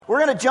we're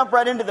going to jump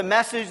right into the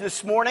message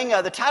this morning.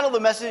 The title of the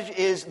message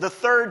is The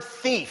Third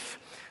Thief.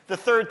 The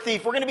Third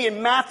Thief. We're going to be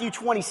in Matthew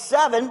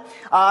 27,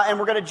 and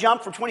we're going to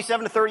jump from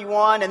 27 to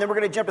 31, and then we're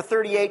going to jump to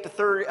 38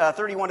 to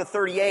 31 to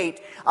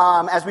 38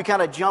 as we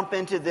kind of jump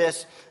into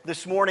this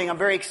morning. I'm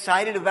very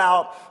excited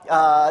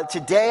about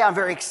today. I'm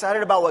very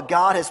excited about what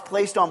God has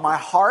placed on my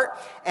heart.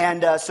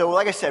 And so,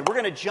 like I said, we're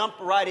going to jump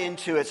right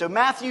into it. So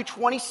Matthew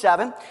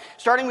 27,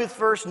 starting with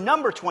verse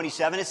number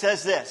 27, it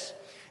says this.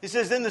 It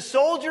says, "Then the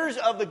soldiers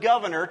of the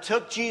governor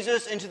took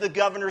Jesus into the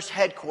governor's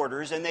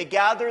headquarters, and they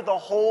gathered the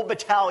whole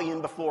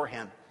battalion before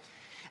him.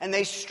 And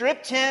they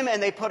stripped him,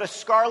 and they put a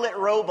scarlet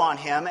robe on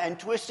him, and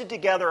twisted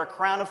together a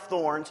crown of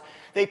thorns.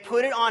 They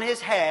put it on his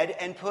head,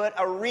 and put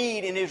a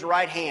reed in his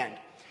right hand.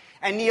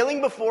 And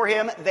kneeling before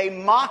him, they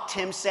mocked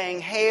him,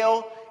 saying,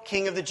 'Hail,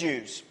 King of the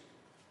Jews.'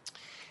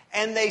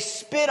 And they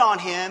spit on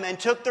him, and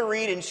took the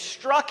reed, and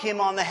struck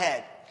him on the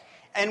head.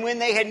 And when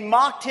they had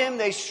mocked him,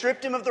 they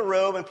stripped him of the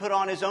robe, and put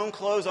on his own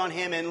clothes on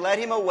him, and led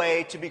him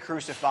away to be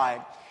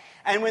crucified.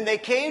 And when they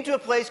came to a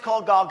place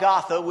called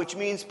Golgotha, which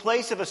means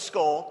place of a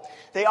skull,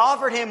 they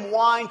offered him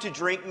wine to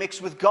drink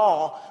mixed with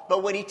gall.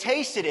 But when he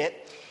tasted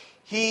it,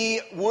 he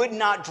would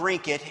not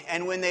drink it.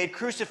 And when they had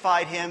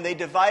crucified him, they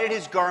divided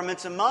his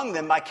garments among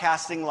them by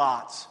casting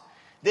lots.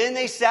 Then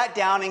they sat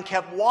down and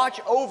kept watch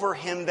over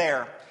him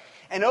there.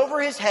 And over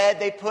his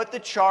head they put the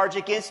charge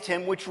against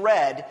him, which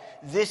read,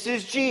 'This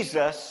is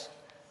Jesus,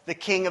 the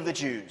King of the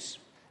Jews.'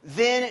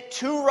 Then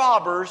 2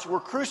 robbers were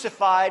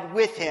crucified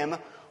with him,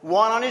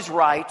 one on his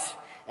right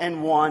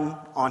and one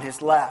on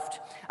his left."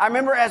 I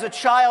remember as a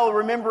child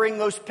remembering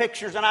those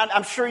pictures, and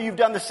I'm sure you've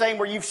done the same,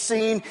 where you've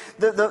seen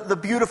the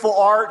beautiful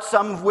art,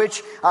 some of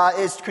which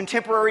is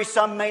contemporary,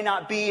 some may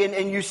not be,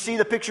 and you see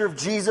the picture of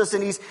Jesus,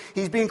 and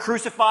he's being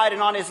crucified,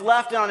 and on his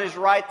left and on his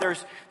right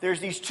there's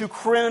these 2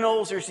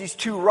 criminals, there's these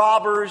 2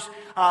 robbers,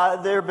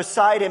 they're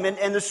beside him.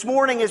 And this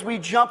morning, as we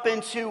jump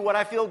into what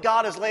I feel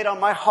God has laid on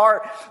my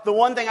heart, the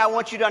one thing I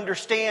want you to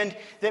understand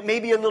that may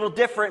be a little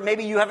different,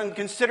 maybe you haven't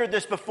considered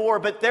this before,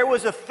 but there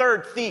was a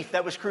third thief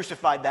that was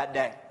crucified that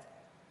day.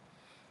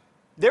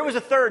 There was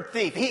a third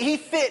thief.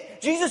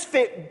 Jesus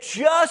fit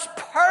just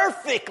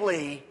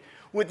perfectly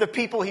with the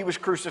people he was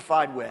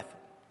crucified with.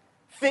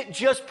 Fit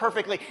just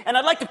perfectly. And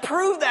I'd like to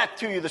prove that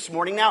to you this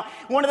morning. Now,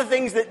 one of the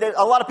things that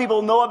a lot of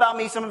people know about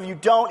me, some of you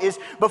don't, is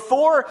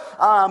before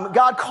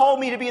God called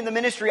me to be in the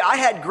ministry, I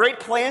had great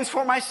plans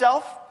for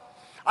myself.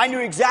 I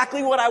knew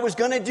exactly what I was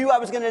going to do. I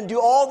was going to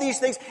do all these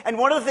things. And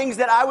one of the things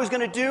that I was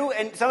going to do,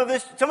 and some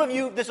of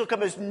you, this will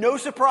come as no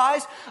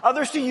surprise.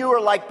 Others to you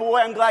are like, boy,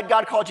 I'm glad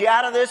God called you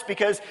out of this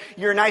because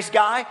you're a nice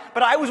guy.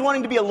 But I was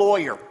wanting to be a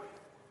lawyer.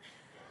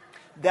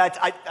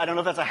 I don't know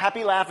if that's a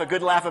happy laugh, a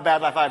good laugh, a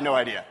bad laugh. I have no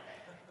idea.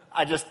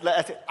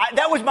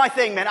 That was my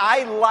thing, man.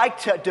 I like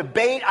to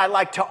debate. I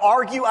like to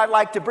argue. I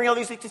like to bring all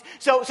these things.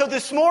 So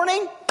this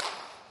morning,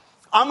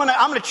 I'm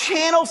gonna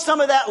channel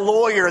some of that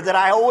lawyer that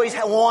I always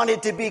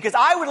wanted to be, because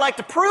I would like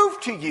to prove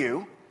to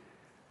you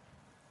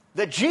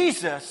that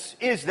Jesus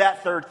is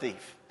that third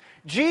thief.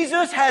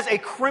 Jesus has a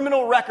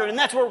criminal record, and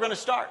that's where we're going to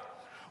start.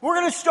 We're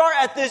going to start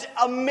at this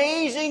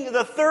amazing,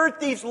 the third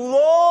thief's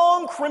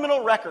long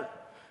criminal record.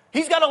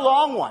 He's got a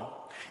long one.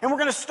 And we're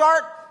going to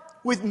start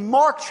with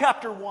Mark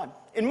chapter 1.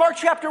 In Mark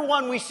chapter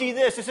 1, we see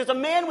this. It says, "A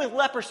man with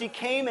leprosy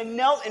came and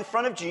knelt in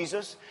front of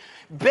Jesus,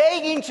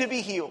 begging to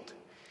be healed.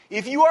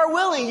 'If you are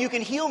willing, you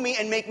can heal me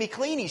and make me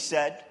clean,' he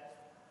said.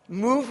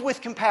 Moved with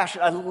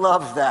compassion." I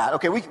love that.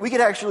 Okay, we could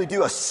actually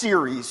do a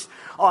series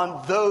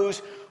on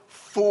those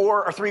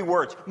 4 or 3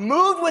 words.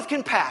 Moved with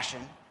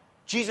compassion,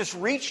 Jesus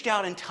reached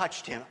out and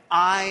touched him.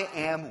 "I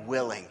am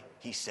willing,"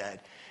 he said.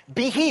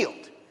 "Be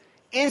healed."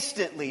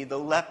 Instantly, the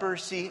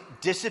leprosy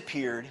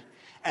disappeared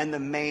and the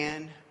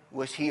man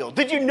was healed.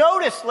 Did you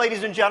notice,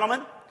 ladies and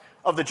gentlemen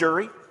of the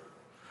jury?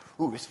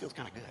 Ooh, this feels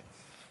kind of good.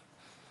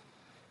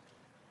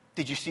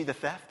 Did you see the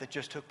theft that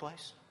just took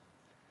place?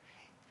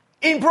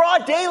 In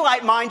broad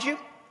daylight, mind you.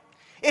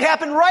 It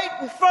happened right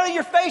in front of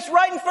your face,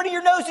 right in front of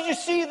your nose. Did you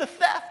see the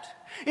theft?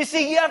 You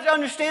see, you have to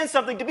understand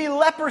something.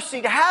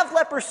 To have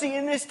leprosy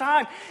in this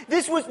time,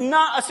 this was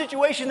not a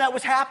situation that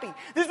was happy.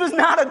 This was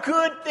not a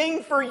good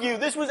thing for you.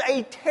 This was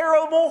a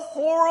terrible,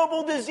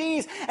 horrible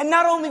disease. And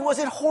not only was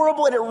it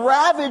horrible and it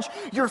ravaged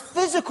your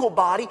physical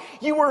body,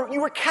 you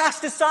were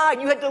cast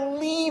aside. You had to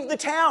leave the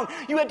town.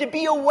 You had to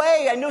be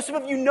away. I know some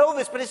of you know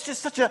this, but it's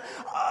just such an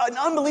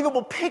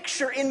unbelievable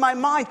picture in my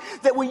mind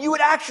that when you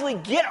would actually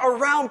get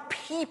around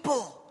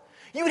people,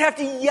 you would have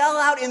to yell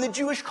out in the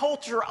Jewish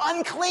culture,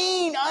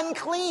 "Unclean,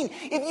 unclean."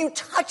 If you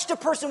touched a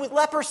person with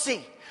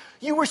leprosy,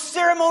 you were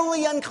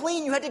ceremonially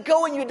unclean. You had to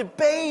go and you had to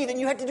bathe and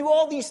you had to do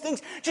all these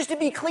things just to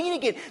be clean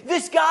again.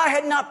 This guy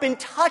had not been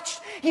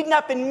touched. He had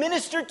not been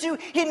ministered to.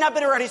 He had not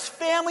been around his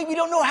family. We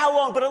don't know how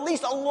long, but at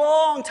least a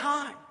long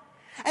time.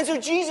 And so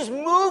Jesus,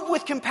 moved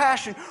with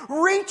compassion,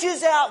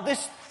 reaches out,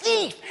 this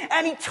thief,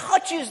 and he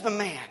touches the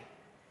man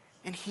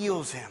and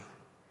heals him.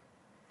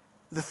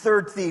 The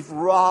third thief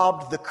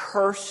robbed the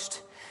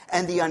cursed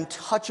and the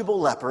untouchable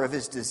leper of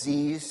his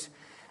disease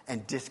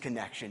and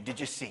disconnection. Did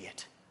you see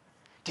it?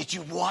 Did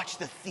you watch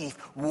the thief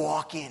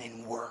walk in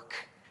and work?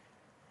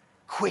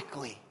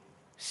 Quickly,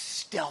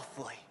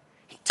 stealthily,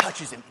 he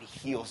touches him and he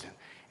heals him.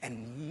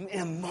 And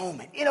in a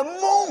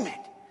moment,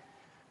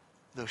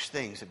 those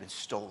things have been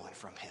stolen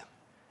from him.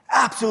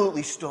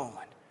 Absolutely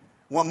stolen.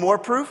 Want more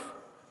proof?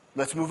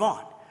 Let's move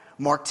on.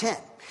 Mark 10.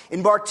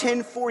 In Mark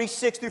 10,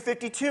 46 through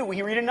 52,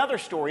 we read another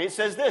story. It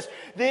says this: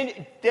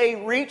 Then they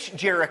reached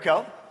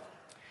Jericho,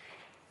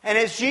 and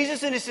as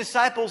Jesus and his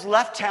disciples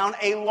left town,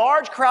 a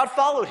large crowd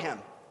followed him.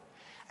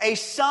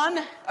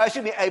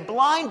 A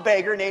blind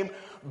beggar named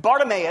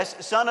Bartimaeus,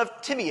 son of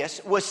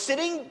Timaeus, was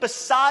sitting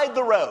beside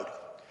the road.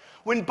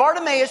 When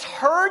Bartimaeus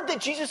heard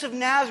that Jesus of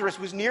Nazareth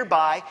was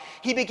nearby,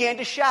 he began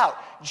to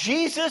shout,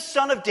 "Jesus,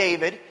 son of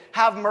David,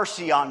 have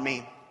mercy on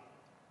me."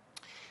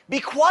 "Be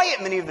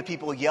quiet," many of the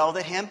people yelled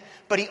at him,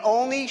 but he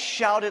only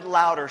shouted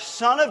louder,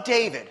 "Son of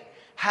David,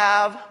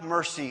 have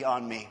mercy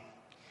on me."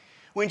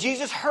 When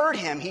Jesus heard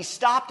him, he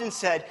stopped and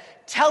said,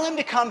 "Tell him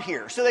to come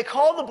here." So they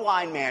called the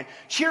blind man.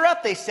 "Cheer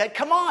up," they said.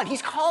 "Come on,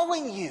 he's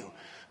calling you."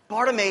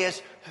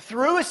 Bartimaeus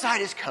threw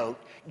aside his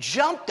coat,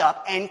 jumped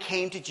up, and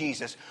came to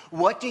Jesus.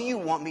 "What do you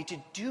want me to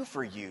do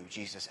for you?"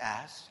 Jesus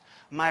asked.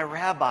 "My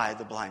rabbi,"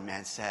 the blind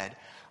man said,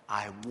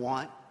 "I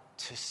want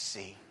to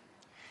see."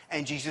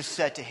 And Jesus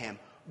said to him,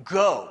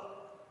 "Go,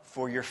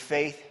 for your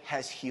faith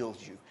has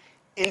healed you."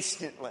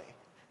 Instantly,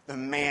 the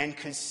man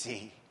could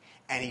see,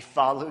 and he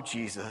followed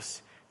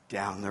Jesus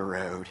down the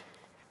road.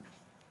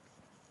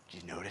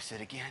 Did you notice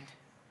it again?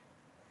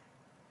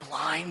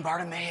 Blind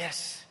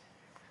Bartimaeus.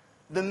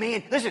 The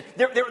man, listen,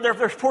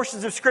 there's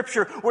portions of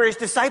Scripture where his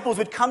disciples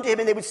would come to him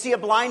and they would see a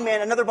blind man,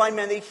 another blind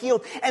man they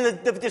healed. And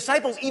the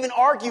disciples even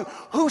argue,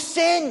 who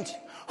sinned?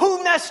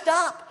 Who messed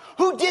up?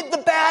 Who did the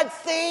bad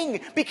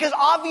thing? Because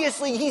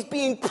obviously he's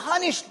being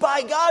punished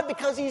by God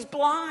because he's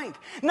blind.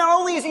 Not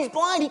only is he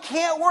blind, he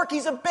can't work.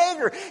 He's a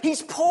beggar.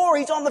 He's poor.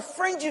 He's on the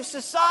fringe of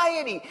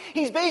society.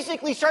 He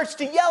basically starts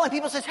to yell and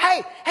people says,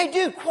 hey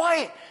dude,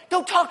 quiet.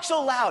 Don't talk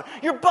so loud.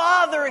 You're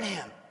bothering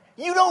him.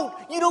 You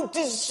don't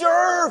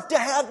deserve to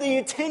have the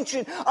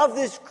attention of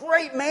this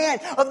great man,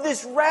 of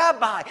this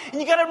rabbi.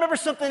 And you got to remember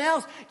something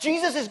else.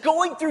 Jesus is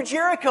going through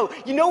Jericho.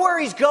 You know where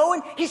he's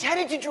going? He's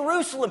headed to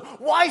Jerusalem.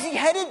 Why is he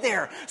headed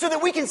there? So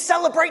that we can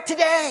celebrate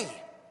today.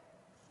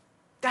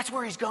 That's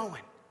where he's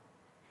going.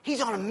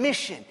 He's on a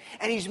mission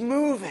and he's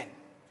moving.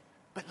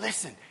 But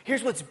listen,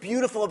 here's what's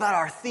beautiful about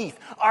our thief.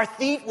 Our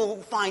thief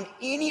will find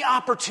any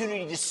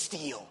opportunity to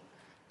steal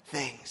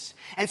things.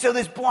 And so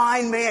this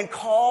blind man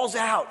calls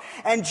out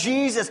and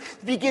Jesus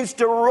begins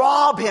to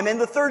rob him.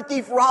 And the third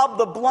thief robbed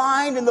the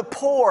blind and the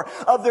poor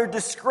of their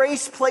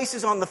disgraced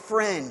places on the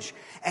fringe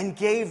and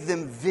gave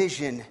them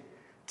vision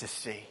to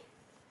see.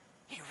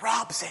 He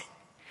robs it.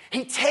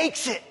 He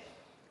takes it.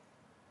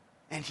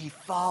 And he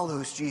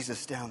follows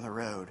Jesus down the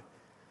road.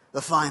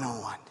 The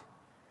final one,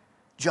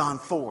 John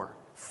 4.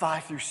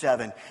 5 through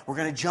 7. We're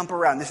going to jump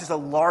around. This is a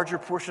larger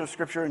portion of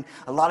Scripture, and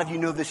a lot of you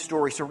know this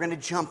story, so we're going to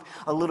jump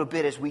a little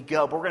bit as we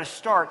go. But we're going to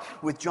start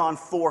with John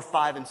 4,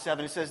 5, and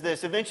 7. It says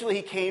this: Eventually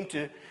he came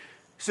to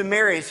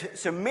Samaria.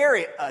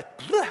 I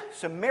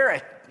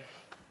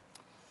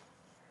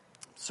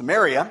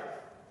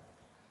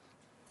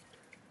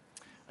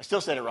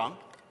still said it wrong.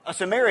 A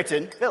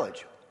Samaritan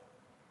village.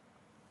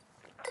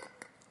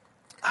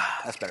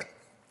 That's better.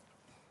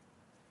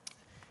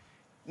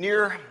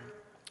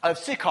 Of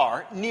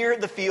Sychar, near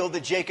the field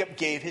that Jacob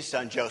gave his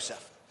son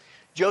Joseph.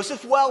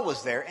 Joseph's well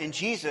was there, and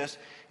Jesus,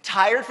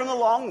 tired from the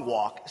long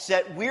walk,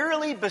 sat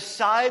wearily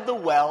beside the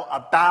well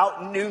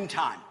about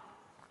noontime.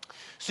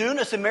 Soon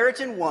a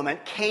Samaritan woman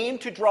came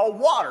to draw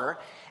water,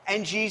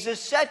 and Jesus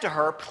said to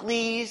her,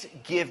 "Please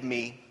give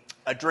me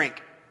a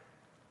drink."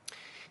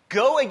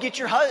 Go and get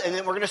your husband, and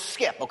then we're going to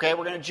skip, okay?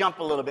 We're going to jump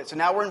a little bit. So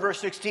now we're in verse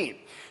 16.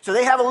 So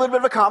they have a little bit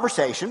of a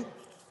conversation.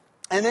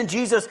 And then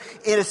Jesus,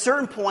 at a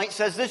certain point,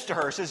 says this to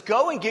her. He says,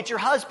 "Go and get your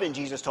husband,"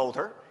 Jesus told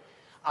her.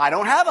 "I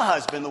don't have a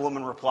husband," the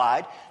woman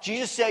replied.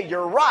 Jesus said,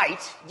 "You're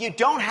right, you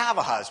don't have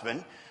a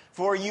husband,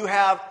 for you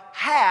have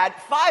had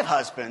 5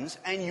 husbands,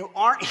 and you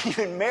aren't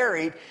even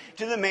married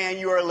to the man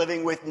you are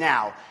living with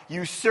now.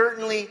 You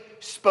certainly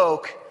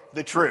spoke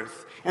the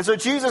truth." And so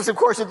Jesus, of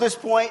course, at this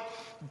point,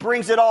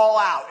 brings it all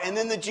out. And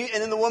then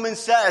the woman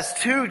says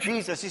to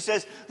Jesus,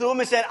 the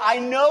woman said, "I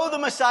know the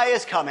Messiah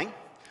is coming,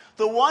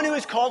 the one who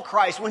is called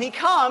Christ. When he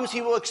comes,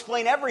 he will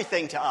explain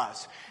everything to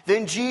us."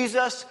 Then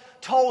Jesus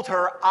told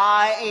her,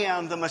 "I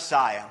am the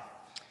Messiah."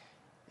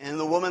 And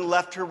the woman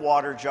left her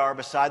water jar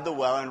beside the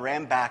well and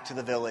ran back to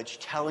the village,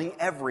 telling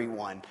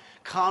everyone,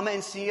 "Come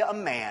and see a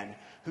man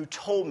who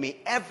told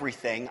me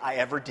everything I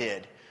ever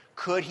did.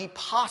 Could he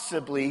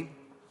possibly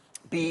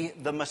be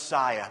the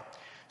Messiah?"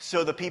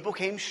 So the people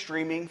came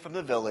streaming from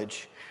the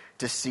village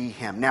to see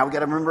him. Now, we got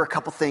to remember a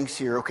couple things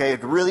here, okay,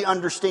 to really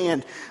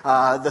understand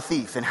the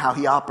thief and how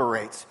he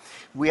operates.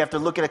 we have to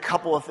look at a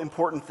couple of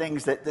important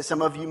things that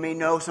some of you may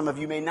know, some of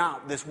you may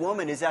not. This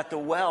woman is at the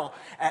well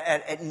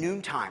at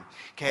noontime,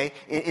 okay?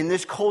 In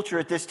this culture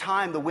at this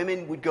time, the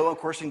women would go, of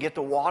course, and get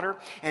the water,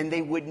 and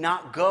they would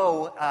not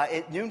go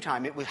at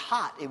noontime. It was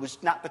hot. It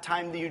was not the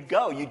time that you'd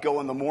go. You'd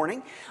go in the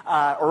morning,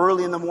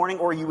 early in the morning,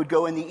 or you would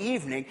go in the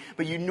evening,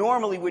 but you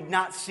normally would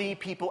not see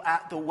people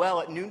at the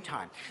well at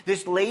noontime.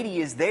 This lady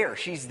is there.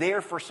 She's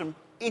there for some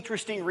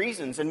interesting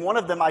reasons, and one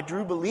of them I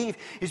do believe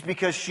is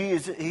because she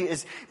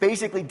is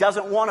basically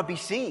doesn't want to be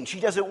seen. She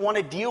doesn't want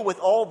to deal with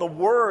all the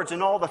words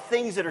and all the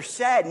things that are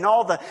said and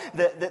all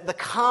the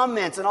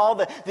comments and all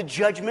the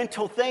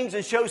judgmental things,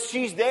 and so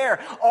she's there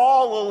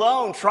all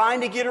alone trying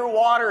to get her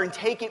water and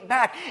take it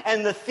back,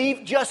 and the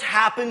thief just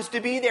happens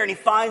to be there, and he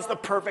finds the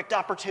perfect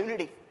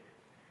opportunity.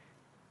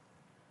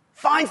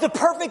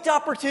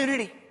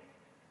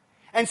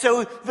 And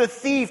so the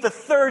thief, the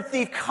third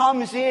thief,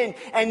 comes in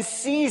and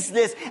sees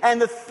this,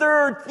 and the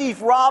third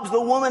thief robs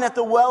the woman at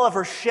the well of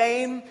her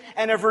shame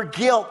and of her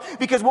guilt.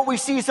 Because what we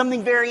see is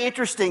something very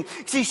interesting.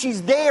 See,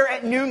 she's there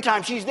at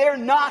noontime. She's there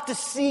not to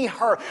see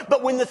her.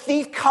 But when the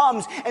thief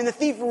comes and the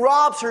thief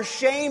robs her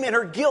shame and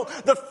her guilt,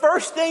 the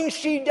first thing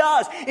she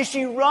does is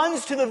she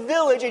runs to the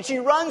village and she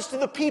runs to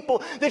the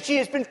people that she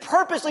has been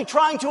purposely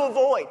trying to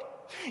avoid.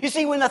 You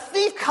see, when the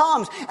thief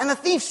comes and the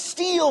thief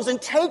steals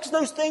and takes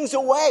those things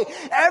away,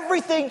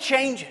 everything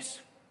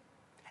changes.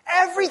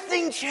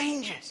 Everything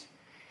changes.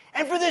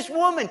 And for this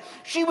woman,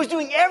 she was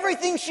doing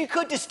everything she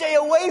could to stay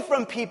away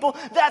from people.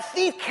 That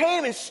thief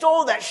came and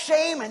stole that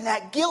shame and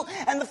that guilt.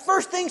 And the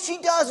first thing she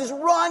does is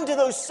run to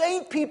those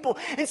same people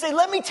and say,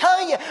 let me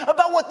tell you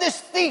about what this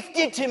thief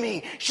did to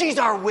me. She's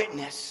our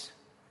witness.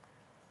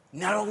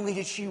 Not only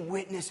did she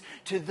witness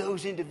to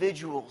those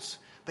individuals,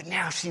 but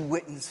now she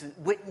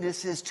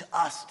witnesses to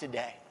us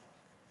today.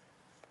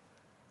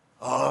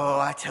 Oh,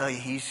 I tell you,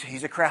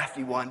 he's a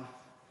crafty one.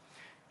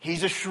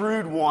 He's a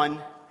shrewd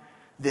one,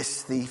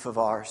 this thief of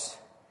ours.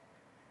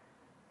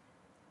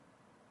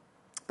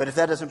 But if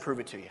that doesn't prove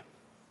it to you,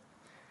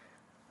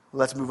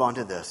 let's move on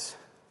to this.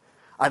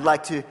 I'd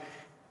like to,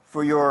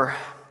 for your...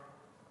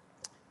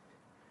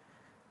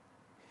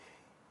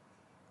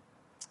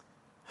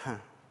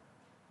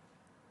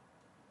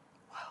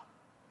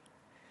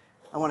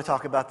 I want to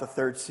talk about the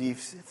third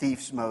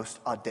thief's most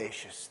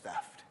audacious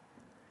theft.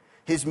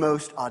 His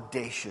most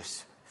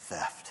audacious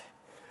theft.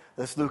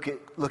 Let's look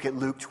at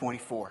Luke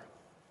 24.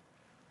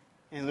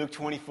 In Luke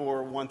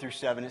 24, 1 through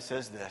 7, it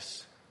says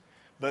this.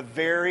 But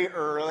very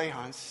early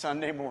on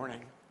Sunday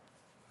morning,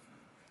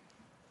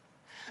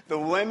 the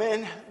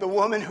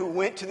woman who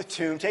went to the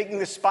tomb, taking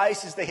the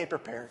spices they had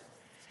prepared,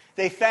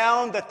 they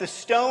found that the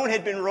stone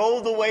had been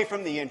rolled away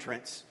from the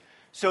entrance.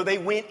 So they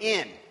went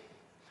in.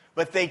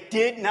 But they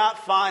did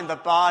not find the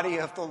body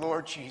of the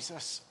Lord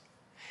Jesus.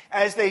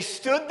 As they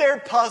stood there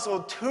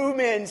puzzled, two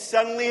men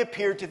suddenly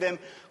appeared to them,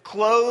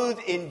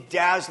 clothed in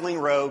dazzling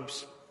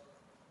robes.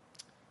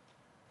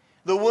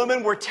 The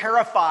women were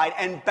terrified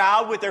and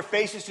bowed with their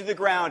faces to the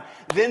ground.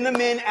 Then the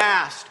men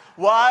asked,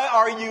 why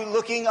are you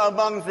looking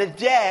among the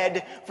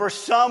dead for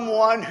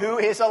someone who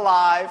is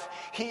alive?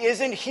 He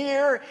isn't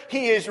here.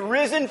 He is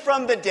risen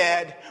from the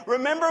dead.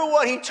 Remember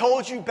what he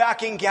told you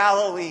back in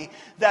Galilee,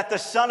 that the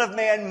Son of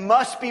Man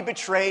must be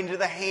betrayed into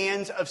the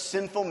hands of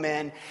sinful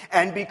men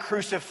and be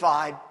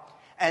crucified,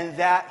 and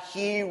that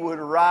he would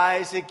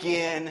rise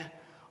again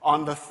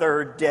on the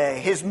third day.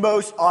 His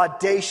most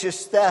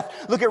audacious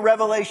theft. Look at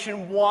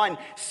Revelation 1,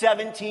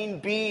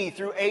 17b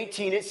through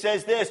 18. It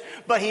says this,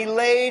 but he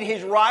laid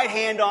his right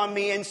hand on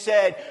me and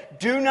said,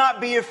 do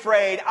not be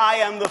afraid. I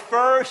am the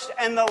first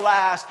and the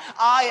last.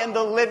 I am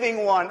the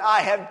living one. I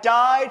have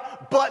died,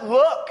 but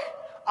look,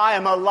 I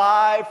am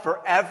alive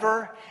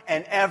forever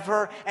and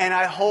ever, and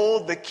I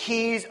hold the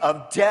keys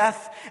of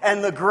death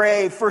and the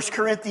grave. 1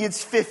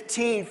 Corinthians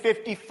 15,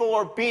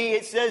 54b,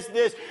 it says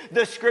this,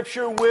 the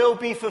scripture will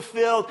be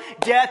fulfilled.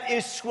 Death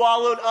is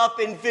swallowed up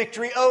in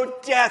victory. Oh,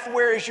 death,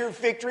 where is your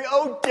victory?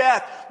 Oh,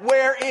 death,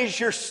 where is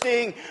your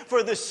sting?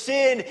 For the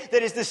sin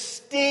that is the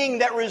sting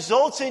that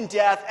results in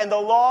death, and the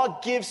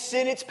law gives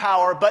sin its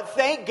power. But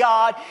thank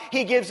God,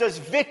 he gives us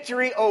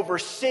victory over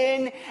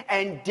sin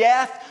and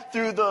death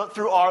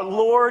through our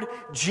Lord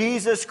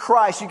Jesus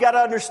Christ. You got to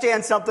understand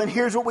something.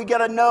 Here's what we got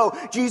to know.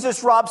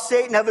 Jesus robbed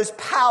Satan of his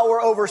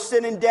power over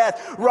sin and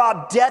death,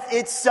 robbed death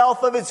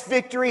itself of its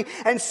victory,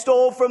 and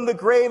stole from the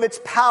grave its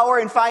power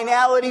and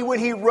finality when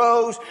he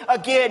rose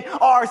again.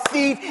 Our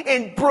thief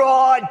in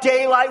broad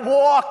daylight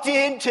walked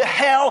into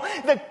hell,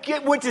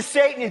 went to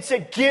Satan and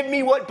said, give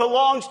me what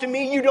belongs to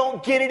me. You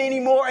don't get it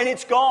anymore, and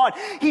it's gone.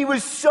 He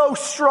was so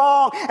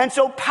strong and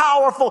so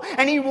powerful,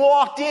 and he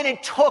walked in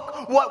and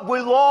took what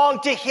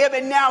belonged to him,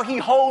 and now he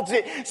holds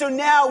it. So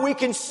now we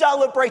can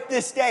celebrate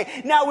this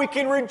day. Now we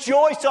can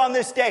rejoice on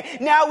this day.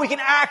 Now we can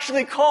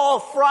actually call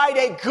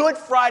Friday Good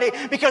Friday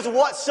because of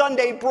what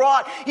Sunday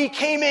brought. He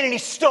came in and he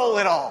stole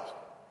it all.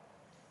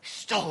 He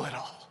stole it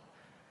all.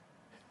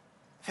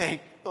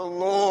 Thank the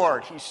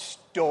Lord, he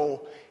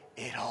stole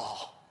it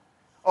all.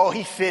 Oh,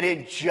 he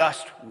fitted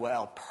just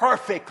well,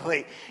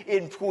 perfectly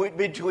in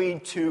between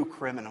two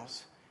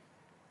criminals.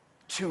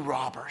 two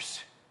robbers.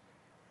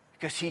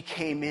 Because he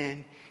came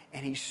in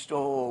and he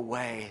stole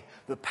away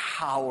the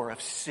power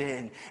of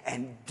sin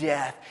and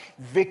death.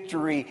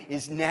 Victory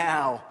is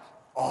now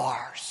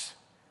ours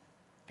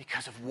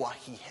because of what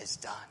he has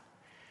done.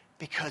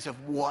 Because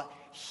of what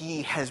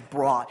he has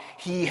brought.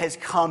 He has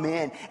come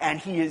in and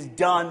he has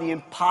done the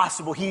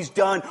impossible. He's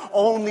done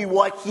only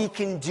what he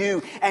can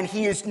do. And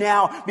he is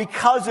now,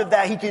 because of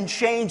that, he can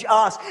change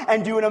us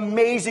and do an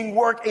amazing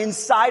work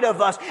inside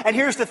of us. And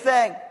here's the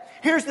thing.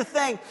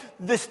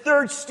 The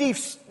third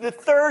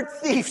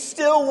thief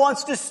still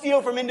wants to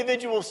steal from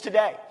individuals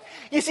today.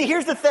 You see,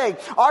 here's the thing.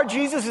 Our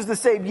Jesus is the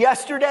same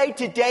yesterday,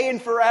 today,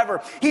 and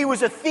forever. He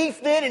was a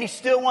thief then, and he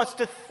still wants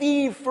to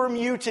thieve from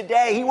you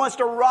today. He wants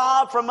to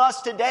rob from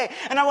us today.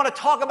 And I want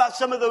to talk about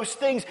some of those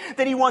things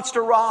that he wants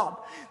to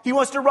rob. He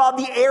wants to rob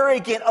the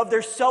arrogant of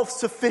their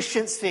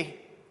self-sufficiency.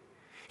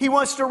 He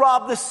wants to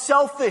rob the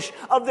selfish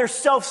of their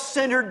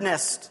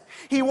self-centeredness.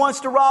 He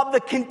wants to rob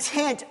the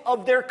content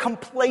of their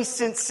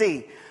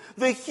complacency,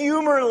 the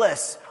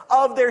humorless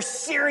of their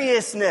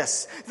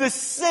seriousness, the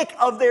sick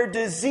of their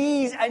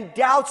disease and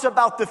doubts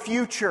about the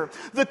future,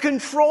 the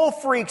control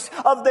freaks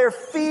of their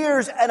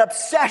fears and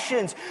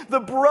obsessions, the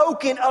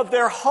broken of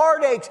their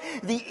heartaches,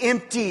 the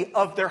empty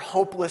of their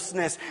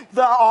hopelessness.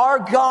 Our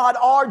God,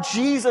 our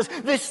Jesus,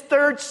 this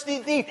third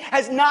thief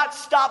has not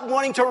stopped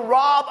wanting to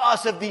rob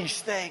us of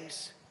these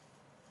things.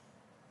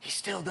 He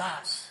still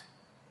does.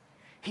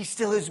 He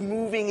still is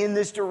moving in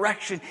this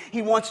direction.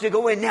 He wants to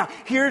go in. Now,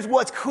 here's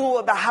what's cool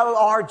about how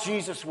our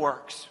Jesus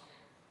works.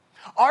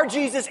 Our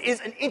Jesus is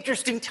an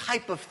interesting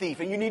type of thief,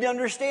 and you need to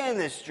understand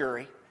this,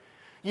 jury.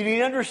 You need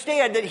to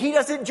understand that he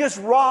doesn't just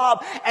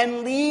rob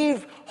and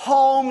leave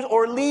homes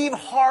or leave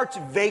hearts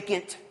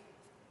vacant.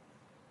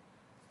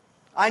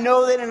 I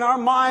know that in our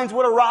minds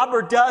what a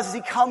robber does is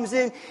he comes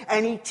in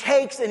and he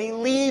takes and he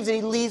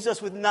leaves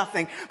us with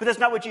nothing. But that's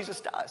not what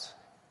Jesus does.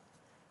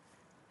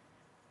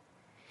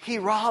 He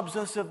robs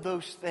us of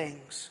those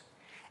things,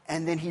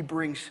 and then he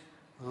brings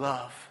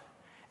love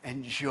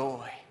and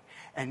joy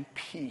and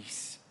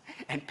peace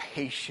and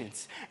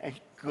patience and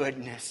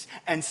goodness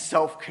and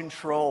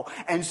self-control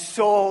and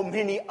so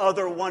many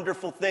other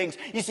wonderful things.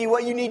 You see,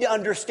 what you need to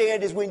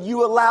understand is when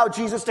you allow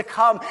Jesus to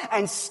come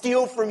and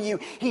steal from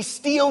you, he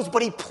steals,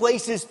 but he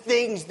places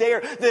things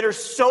there that are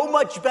so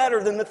much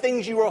better than the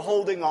things you are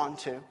holding on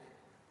to.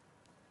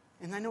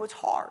 And I know it's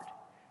hard.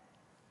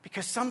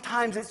 Because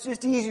sometimes it's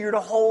just easier to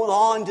hold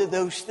on to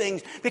those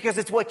things because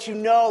it's what you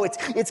know.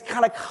 It's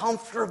kind of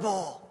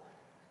comfortable.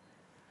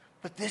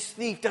 But this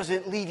thief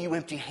doesn't leave you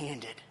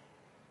empty-handed.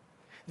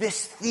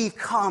 This thief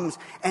comes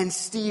and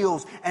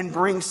steals and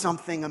brings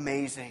something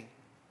amazing.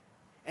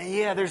 And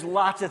yeah, there's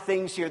lots of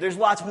things here. There's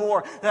lots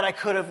more that I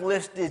could have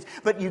listed.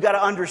 But you got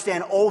to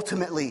understand,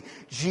 ultimately,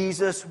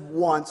 Jesus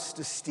wants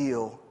to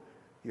steal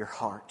your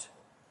heart.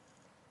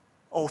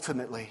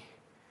 Ultimately,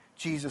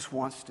 Jesus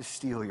wants to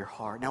steal your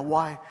heart. Now,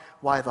 why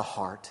the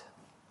heart?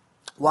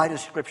 Why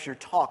does Scripture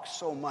talk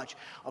so much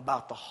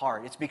about the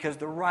heart? It's because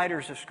the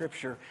writers of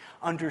Scripture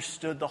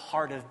understood the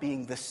heart of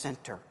being the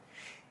center.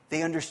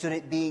 They understood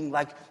it being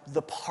like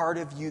the part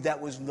of you that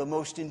was the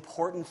most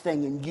important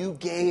thing, and you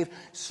gave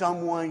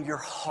someone your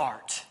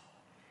heart.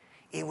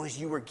 It was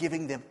you were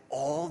giving them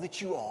all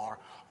that you are,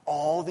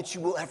 all that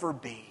you will ever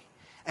be.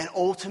 And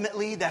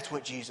ultimately, that's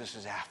what Jesus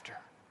is after.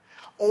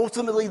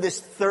 Ultimately, this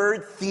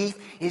third thief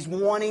is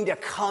wanting to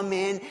come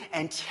in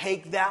and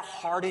take that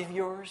heart of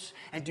yours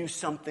and do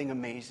something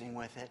amazing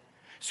with it.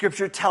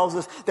 Scripture tells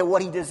us that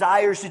what he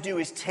desires to do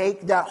is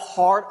take that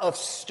heart of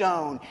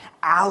stone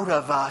out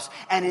of us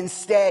and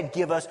instead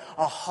give us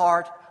a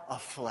heart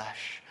of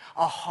flesh.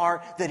 A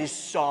heart that is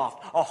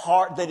soft, a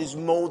heart that is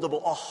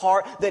moldable, a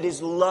heart that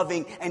is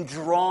loving and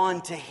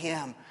drawn to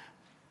him.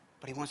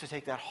 But he wants to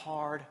take that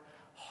hard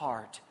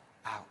heart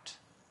out.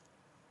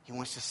 He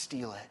wants to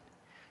steal it.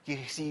 You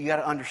see, you got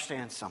to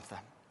understand something.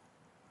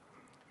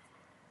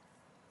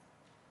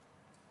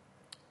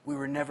 We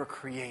were never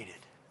created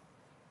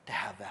to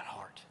have that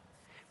heart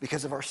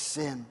because of our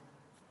sin,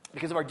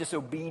 because of our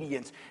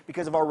disobedience,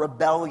 because of our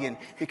rebellion,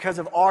 because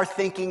of our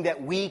thinking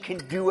that we can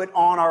do it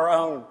on our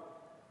own.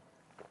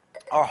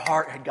 Our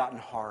heart had gotten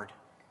hard.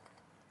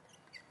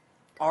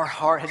 Our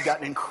heart had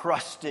gotten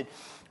encrusted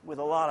with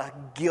a lot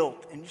of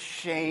guilt and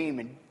shame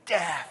and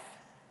death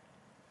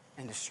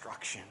and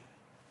destruction.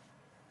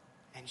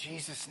 And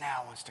Jesus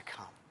now wants to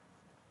come.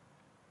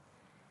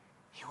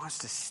 He wants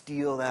to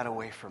steal that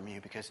away from you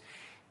because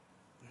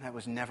that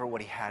was never what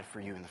he had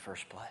for you in the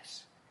first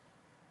place.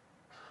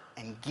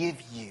 And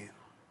give you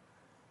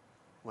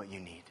what you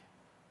need.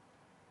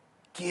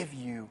 Give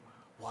you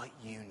what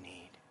you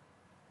need.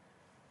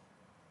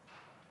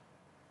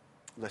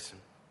 Listen,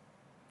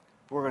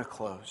 we're going to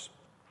close.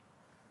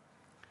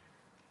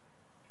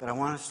 But I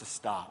want us to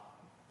stop.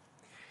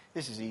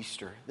 This is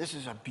Easter. This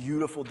is a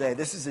beautiful day.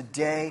 This is a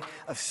day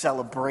of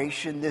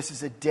celebration. This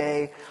is a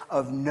day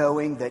of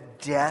knowing that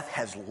death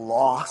has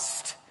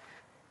lost,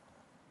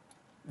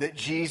 that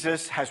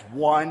Jesus has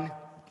won,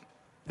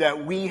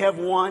 that we have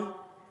won.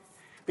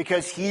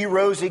 Because he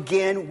rose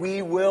again,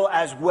 we will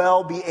as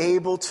well be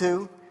able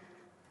to.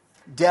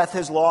 Death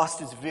has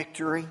lost its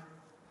victory.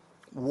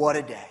 What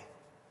a day.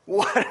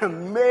 What an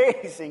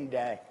amazing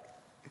day.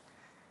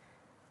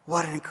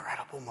 What an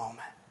incredible moment.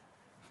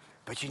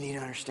 But you need to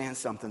understand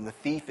something. The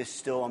thief is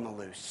still on the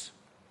loose.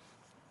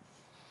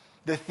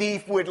 The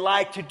thief would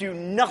like to do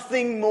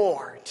nothing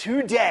more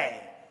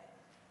today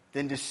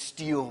than to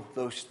steal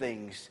those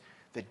things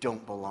that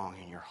don't belong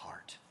in your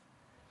heart.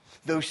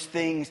 Those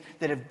things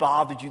that have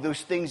bothered you,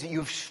 those things that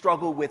you've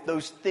struggled with,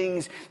 those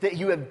things that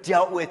you have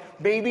dealt with,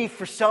 maybe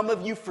for some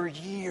of you for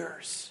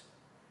years.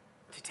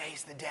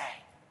 Today's the day.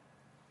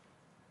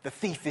 The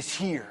thief is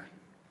here.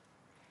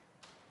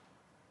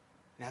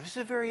 Now, this is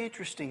a very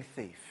interesting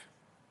thief.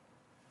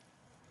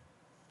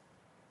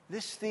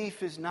 This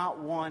thief is not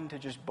one to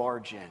just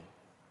barge in.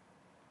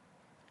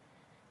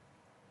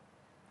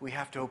 We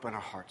have to open our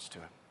hearts to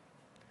him.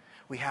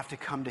 We have to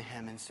come to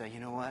him and say, you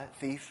know what,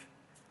 thief?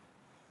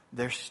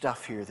 There's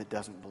stuff here that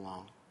doesn't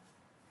belong.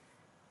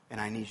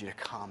 And I need you to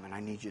come and I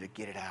need you to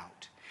get it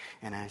out.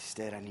 And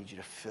instead, I need you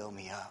to fill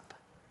me up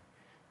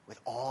with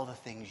all the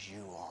things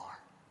you are.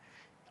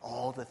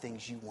 All the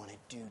things you want to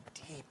do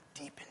deep,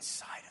 deep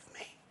inside of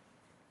me.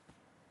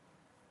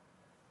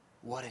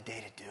 What a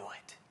day to do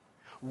it.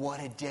 What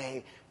a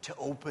day to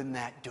open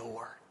that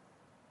door.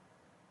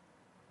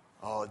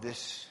 Oh,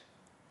 this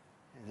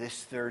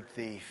third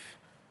thief,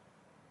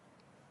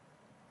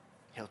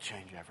 he'll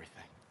change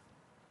everything.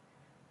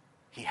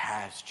 He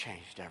has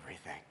changed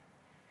everything.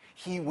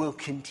 He will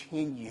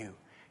continue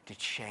to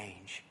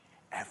change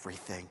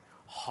everything.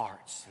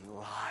 Hearts and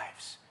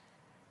lives,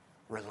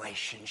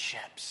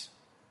 relationships,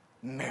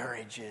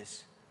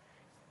 marriages,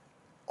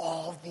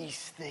 all these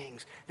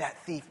things.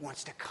 That thief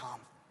wants to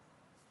come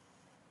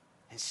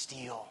and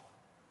steal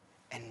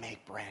and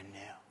make brand new.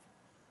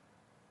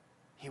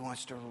 He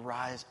wants to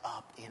rise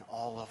up in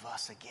all of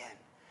us again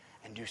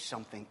and do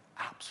something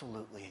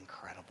absolutely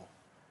incredible.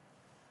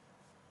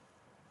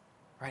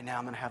 Right now,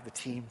 I'm going to have the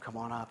team come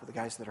on up, the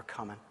guys that are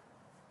coming.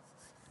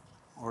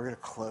 We're going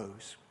to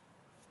close.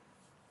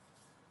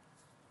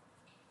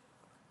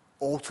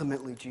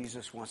 Ultimately,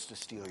 Jesus wants to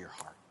steal your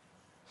heart.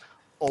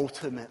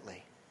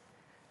 Ultimately,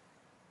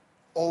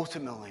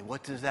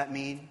 what does that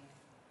mean?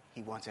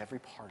 He wants every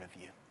part of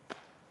you.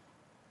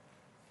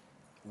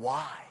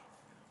 Why?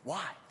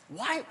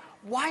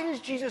 Why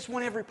does Jesus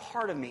want every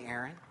part of me,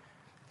 Aaron?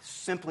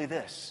 Simply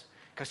this.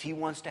 Because he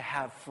wants to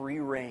have free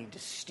reign to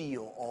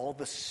steal all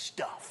the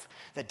stuff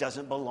that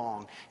doesn't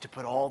belong, to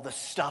put all the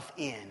stuff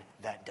in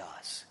that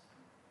does.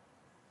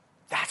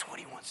 That's what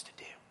he wants to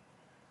do.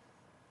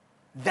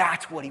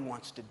 That's what he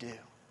wants to do.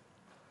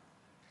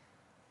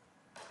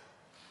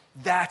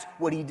 That's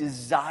what he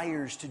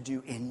desires to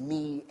do in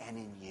me and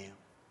in you.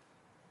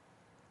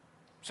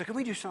 So can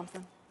we do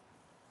something?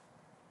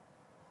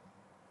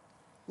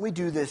 We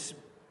do this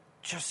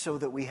just so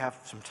that we have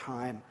some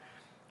time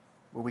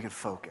where we can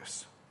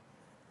focus.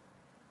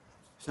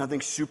 There's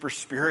nothing super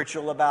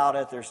spiritual about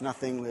it. There's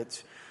nothing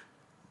it's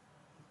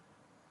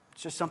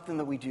just something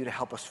that we do to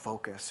help us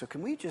focus. So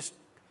can we just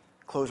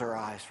close our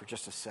eyes for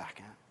just a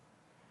second?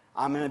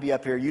 I'm going to be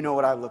up here. You know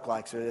what I look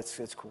like, so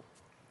it's cool.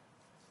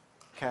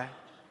 Okay?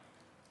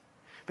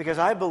 Because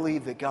I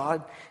believe that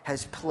God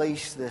has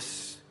placed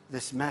this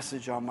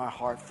message on my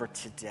heart for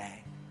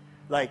today.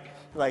 Like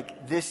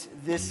this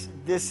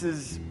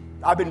is,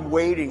 I've been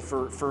waiting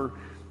for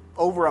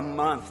over a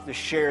month to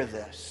share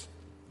this.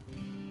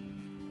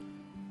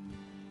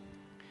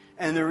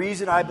 And the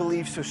reason I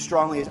believe so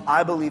strongly is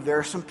I believe there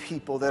are some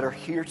people that are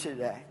here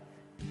today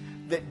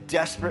that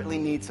desperately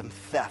need some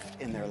theft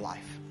in their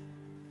life.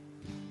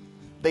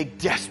 They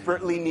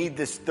desperately need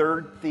this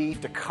third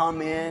thief to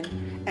come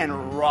in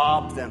and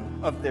rob them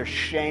of their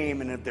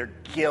shame and of their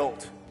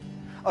guilt,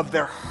 of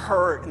their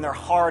hurt and their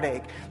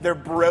heartache, their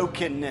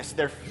brokenness,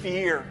 their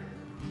fear.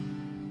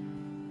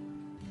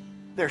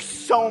 There's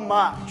so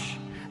much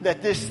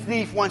that this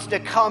thief wants to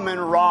come and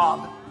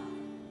rob.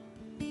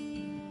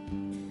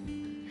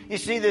 You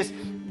see,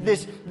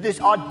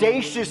 this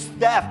audacious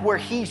theft where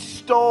he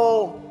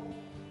stole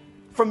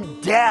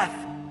from death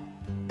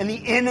and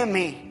the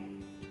enemy.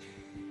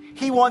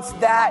 He wants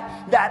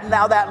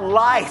that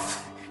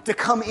life to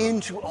come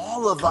into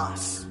all of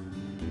us.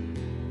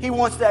 He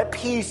wants that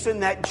peace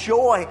and that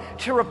joy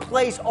to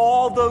replace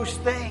all those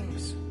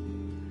things.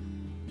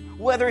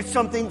 Whether it's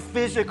something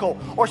physical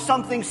or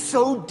something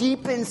so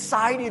deep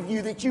inside of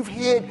you that you've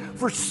hid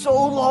for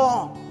so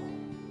long.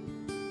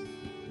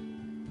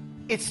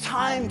 It's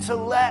time to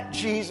let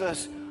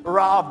Jesus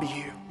rob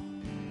you.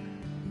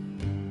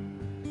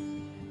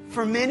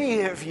 For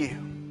many of you,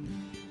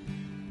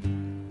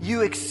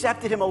 you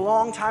accepted him a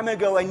long time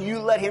ago and you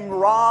let him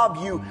rob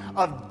you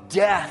of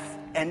death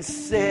and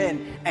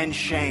sin and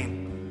shame.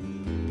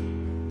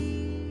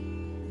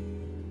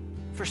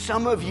 For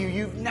some of you,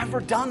 you've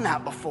never done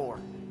that before.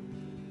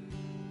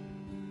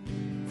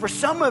 For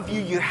some of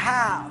you, you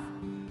have.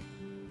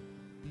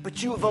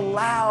 But you have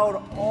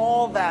allowed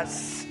all that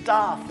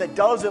stuff that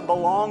doesn't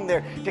belong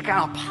there to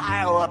kind of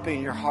pile up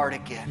in your heart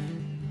again.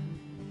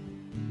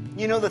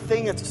 You know, the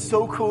thing that's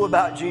so cool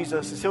about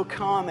Jesus is he'll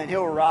come and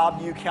he'll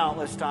rob you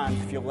countless times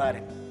if you'll let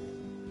him.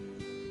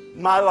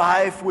 My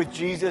life with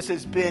Jesus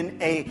has been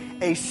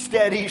a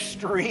steady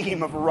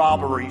stream of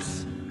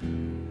robberies.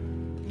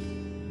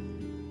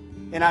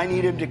 And I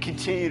need him to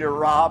continue to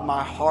rob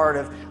my heart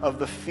of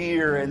the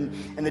fear and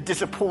the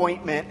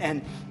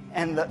disappointment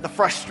and the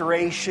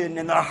frustration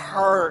and the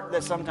hurt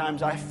that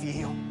sometimes I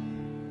feel.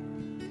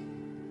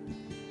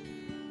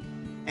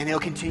 And he'll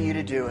continue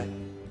to do it.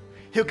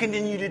 He'll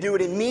continue to do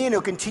it in me, and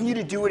he'll continue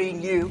to do it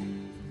in you.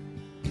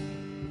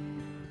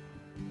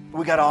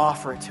 We got to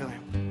offer it to him.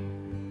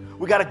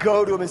 We got to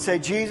go to him and say,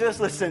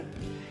 Jesus, listen,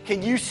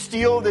 can you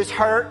steal this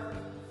hurt?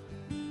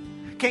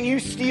 Can you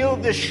steal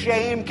this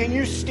shame? Can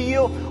you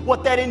steal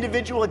what that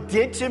individual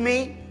did to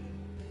me?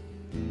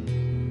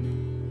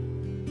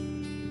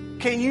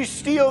 Can you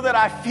steal that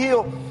I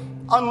feel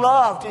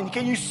unloved? And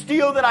can you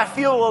steal that I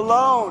feel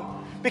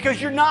alone?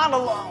 Because you're not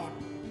alone.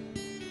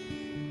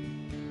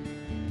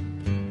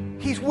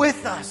 He's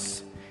with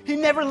us. He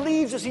never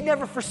leaves us. He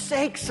never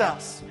forsakes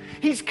us.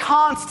 He's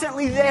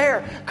constantly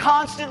there,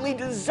 constantly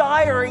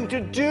desiring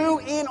to do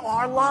in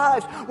our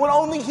lives what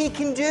only he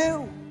can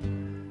do.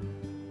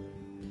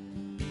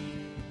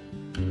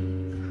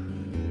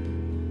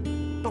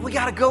 But we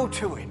got to go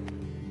to him.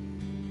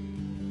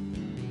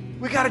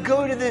 We got to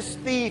go to this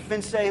thief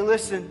and say,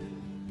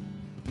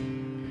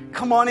 listen,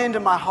 come on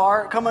into my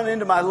heart, come on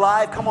into my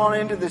life, come on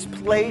into this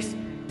place,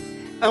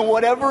 and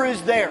whatever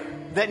is there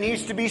that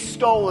needs to be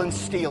stolen,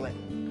 steal it.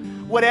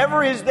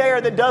 Whatever is there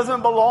that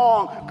doesn't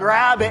belong,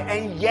 grab it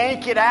and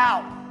yank it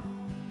out.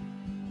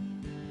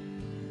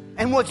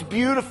 And what's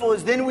beautiful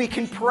is then we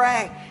can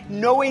pray,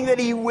 knowing that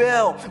he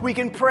will. We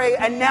can pray,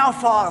 and now,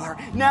 Father,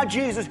 now,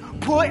 Jesus,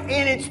 put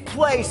in its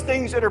place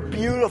things that are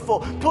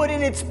beautiful. Put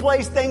in its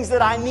place things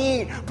that I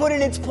need. Put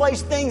in its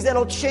place things that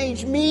will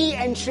change me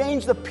and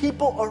change the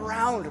people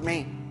around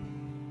me.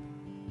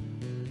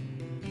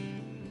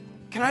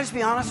 Can I just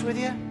be honest with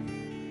you?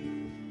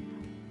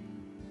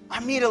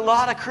 I meet a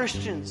lot of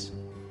Christians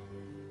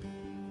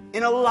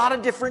in a lot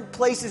of different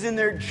places in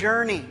their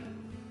journey.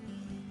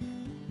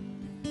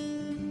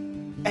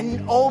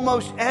 And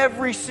almost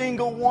every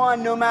single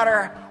one, no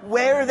matter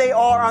where they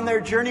are on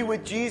their journey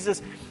with Jesus,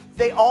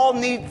 they all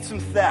need some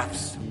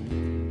thefts.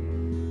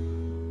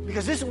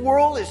 Because this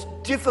world is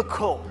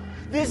difficult.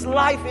 This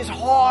life is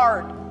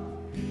hard.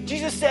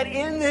 Jesus said,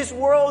 in this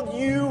world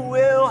you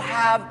will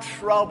have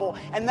trouble.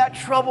 And that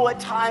trouble at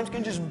times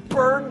can just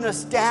burden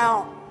us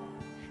down.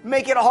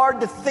 Make it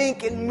hard to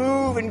think and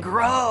move and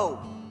grow.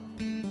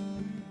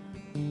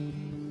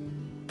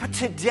 But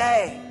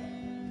today,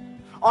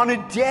 on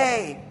a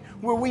day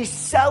where we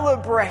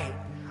celebrate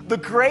the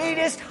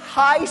greatest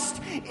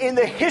heist in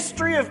the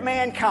history of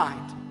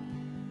mankind,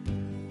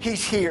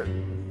 he's here.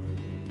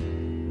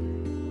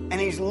 And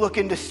he's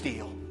looking to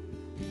steal.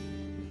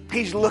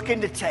 He's looking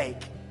to take.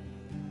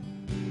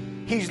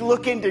 He's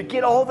looking to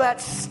get all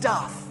that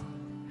stuff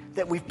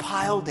that we've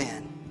piled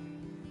in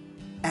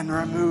and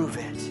remove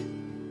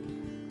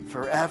it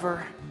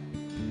forever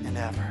and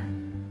ever.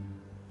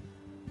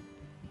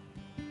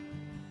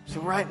 So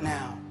right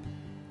now,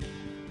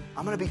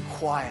 I'm going to be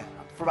quiet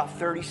for about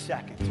 30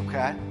 seconds, okay?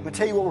 I'm going to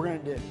tell you what we're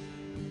going to do.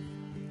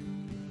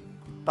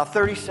 About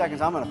 30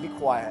 seconds, I'm going to be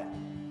quiet.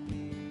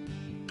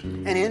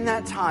 And in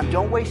that time,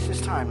 don't waste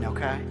this time,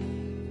 okay?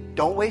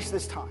 Don't waste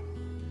this time.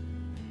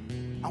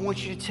 I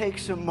want you to take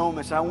some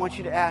moments. I want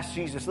you to ask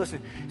Jesus.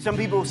 Listen, some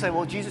people will say,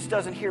 well, Jesus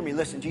doesn't hear me.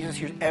 Listen, Jesus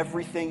hears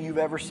everything you've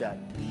ever said.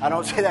 I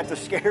don't say that to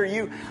scare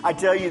you. I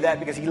tell you that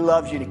because he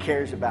loves you and he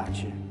cares about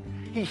you.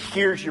 He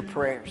hears your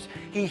prayers.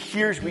 He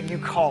hears what you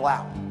call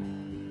out.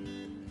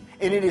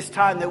 And it is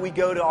time that we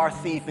go to our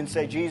thief and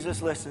say,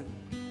 Jesus, listen,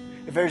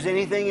 if there's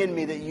anything in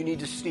me that you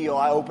need to steal,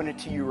 I open it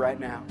to you right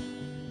now.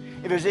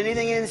 If there's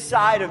anything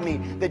inside of me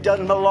that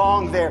doesn't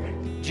belong there,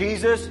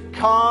 Jesus,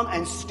 come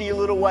and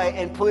steal it away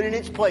and put in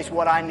its place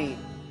what I need.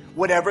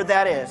 Whatever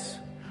that is.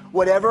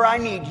 Whatever I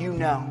need, you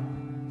know.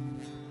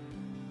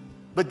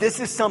 But this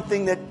is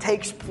something that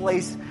takes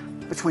place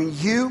between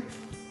you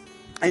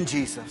and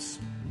Jesus.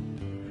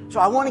 So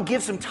I want to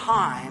give some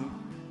time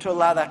to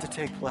allow that to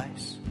take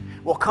place.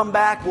 We'll come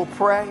back, we'll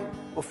pray,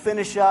 we'll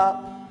finish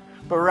up.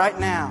 But right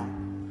now,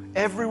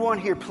 everyone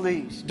here,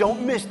 please,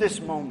 don't miss this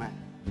moment.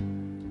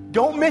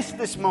 Don't miss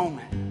this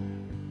moment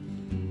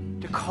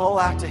to call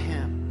out to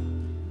him.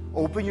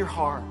 Open your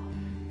heart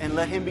and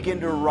let him begin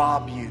to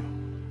rob you.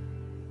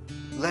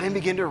 Let him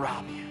begin to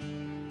rob you.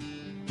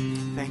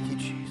 Thank you,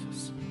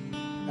 Jesus.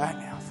 Right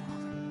now,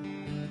 Father.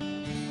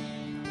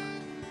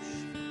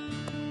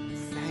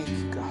 Thank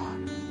you,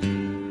 God.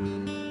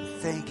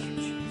 Thank you,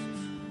 Jesus.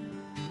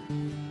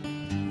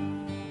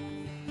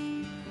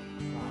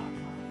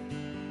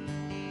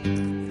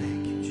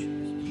 Thank you, Jesus.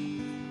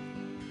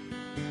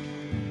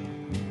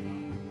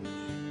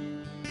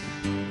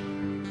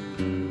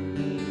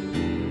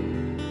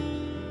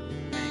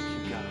 Thank you,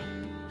 God.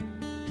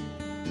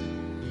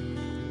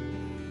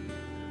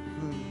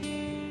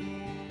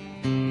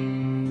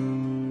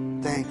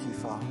 Thank you,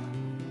 Father.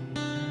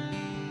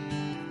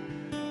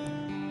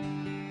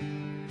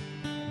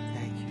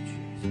 Thank you,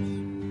 Jesus.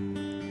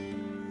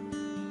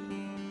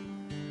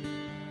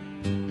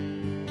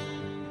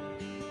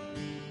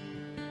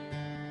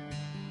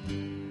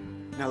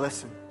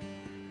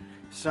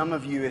 Some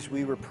of you, as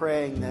we were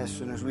praying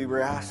this and as we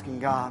were asking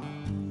God,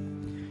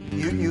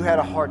 you had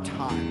a hard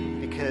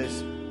time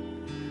because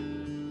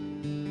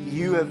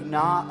you have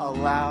not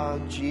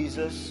allowed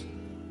Jesus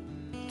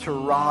to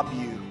rob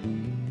you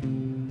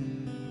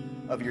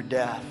of your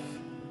death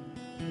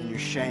and your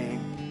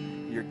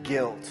shame, your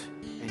guilt,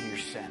 and your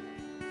sin.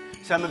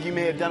 Some of you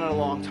may have done it a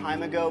long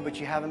time ago,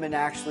 but you haven't been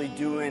actually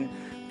doing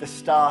the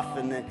stuff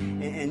and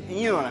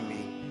you know what I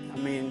mean. I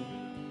mean,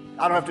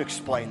 I don't have to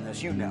explain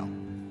this, you know.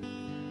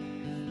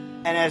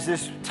 And as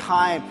this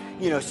time,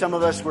 some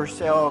of us were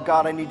saying, oh,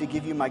 God, I need to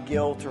give you my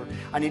guilt, or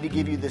I need to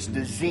give you this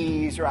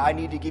disease, or I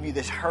need to give you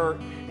this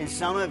hurt. And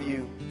some of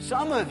you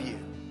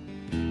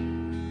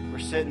were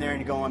sitting there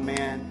and you're going,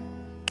 man,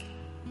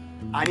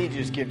 I need to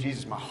just give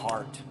Jesus my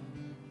heart.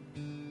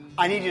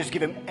 I need to just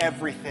give him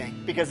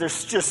everything because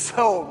there's just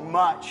so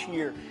much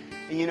here.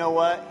 And you know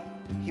what?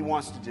 He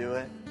wants to do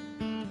it.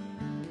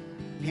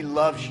 He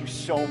loves you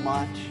so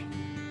much.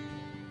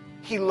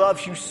 He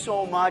loves you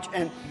so much.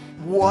 And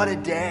what a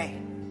day.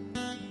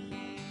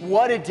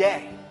 What a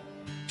day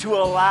to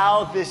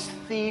allow this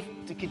thief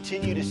to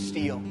continue to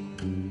steal.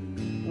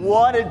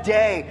 What a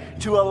day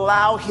to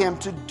allow him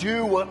to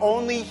do what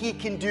only he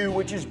can do,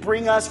 which is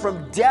bring us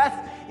from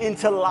death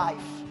into life.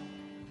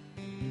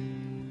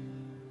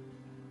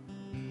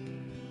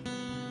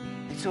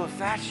 And so if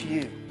that's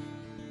you,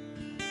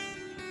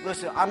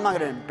 listen, I'm not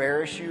going to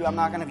embarrass you. I'm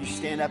not going to have you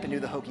stand up and do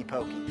the hokey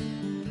pokey.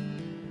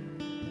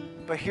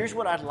 But here's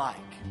what I'd like.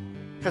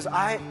 Because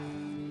I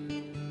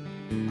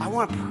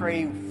want to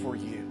pray for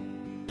you.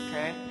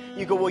 Okay?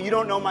 You go, well, you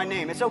don't know my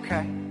name. It's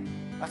okay.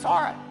 That's all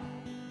right.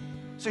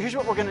 So here's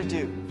what we're going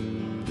to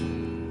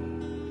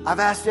do. I've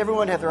asked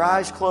everyone to have their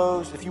eyes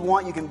closed. If you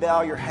want, you can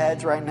bow your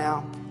heads right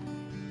now.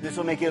 This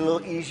will make it a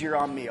little easier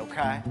on me,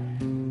 okay?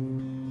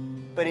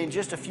 But in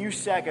just a few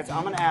seconds,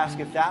 I'm going to ask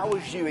if that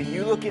was you, and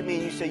you look at me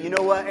and you say, you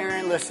know what,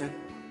 Aaron, listen,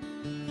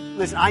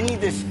 I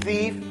need this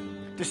thief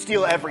to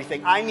steal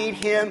everything. I need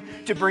him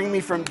to bring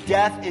me from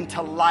death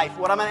into life.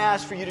 What I'm going to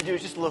ask for you to do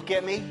is just look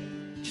at me.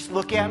 Just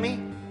look at me,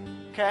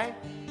 okay?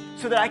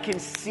 So that I can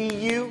see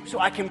you, so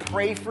I can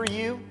pray for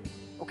you.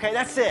 Okay,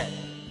 that's it.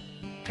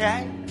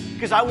 Okay?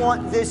 Because I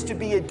want this to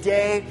be a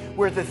day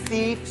where the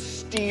thief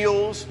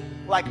steals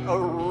like a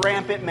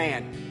rampant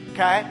man.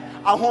 Okay?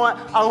 I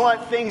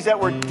want things that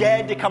were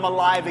dead to come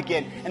alive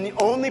again. And the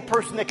only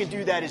person that can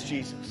do that is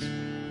Jesus.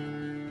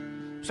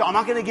 So I'm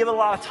not going to give a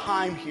lot of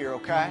time here,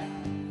 okay?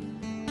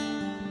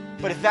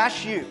 But if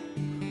that's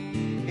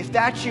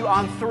you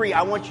on 3,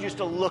 I want you just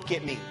to look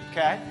at me,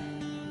 okay?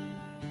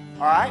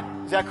 All right?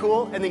 Is that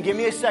cool? And then give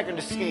me a second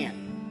to scan.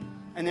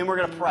 And then we're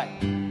going to pray,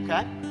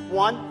 okay?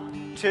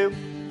 1, 2,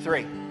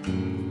 3.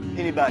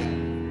 Anybody?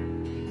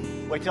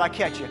 Wait till I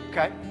catch you,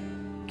 okay?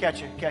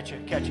 Catch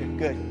you.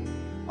 Good.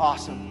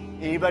 Awesome.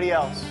 Anybody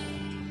else?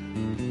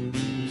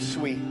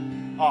 Sweet.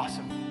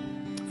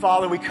 Awesome.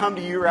 Father, we come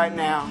to you right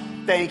now.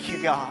 Thank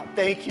you, God.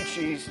 Thank you,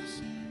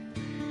 Jesus.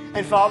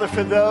 And Father,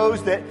 for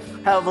those that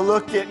have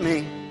looked at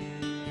me,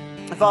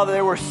 Father,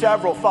 there were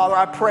several. Father,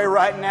 I pray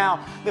right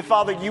now that,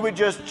 Father, you would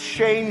just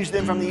change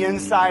them from the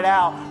inside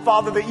out.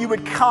 Father, that you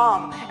would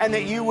come and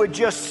that you would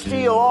just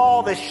steal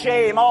all the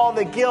shame, all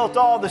the guilt,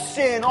 all the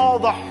sin, all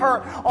the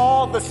hurt,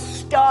 all the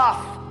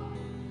stuff.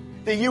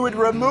 That you would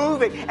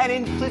remove it, and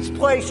in its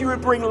place you would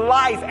bring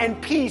life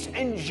and peace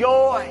and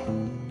joy.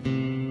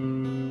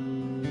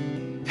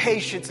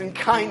 Patience and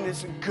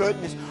kindness and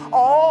goodness.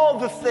 All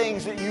the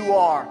things that you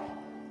are.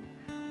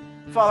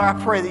 Father,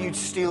 I pray that you'd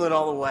steal it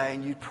all away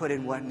and you'd put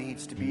in what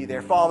needs to be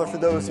there. Father, for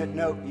those that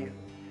know you,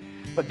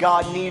 but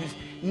God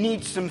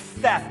needs some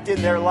theft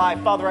in their life.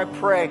 Father, I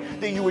pray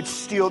that you would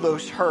steal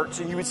those hurts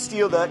and you would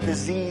steal that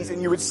disease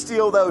and you would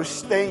steal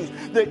those things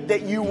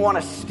that you want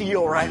to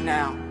steal right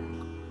now.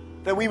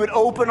 That we would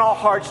open our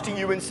hearts to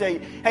you and say,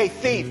 hey,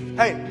 thief,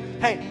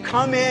 hey,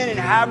 come in and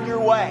have your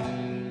way.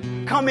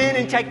 Come in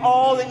and take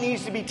all that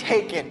needs to be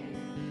taken.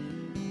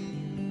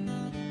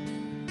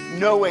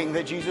 Knowing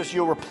that, Jesus,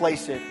 you'll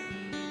replace it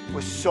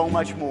with so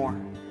much more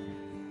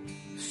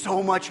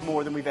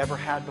than we've ever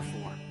had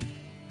before.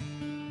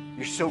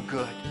 You're so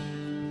good,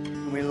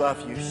 and we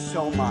love you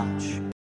so much.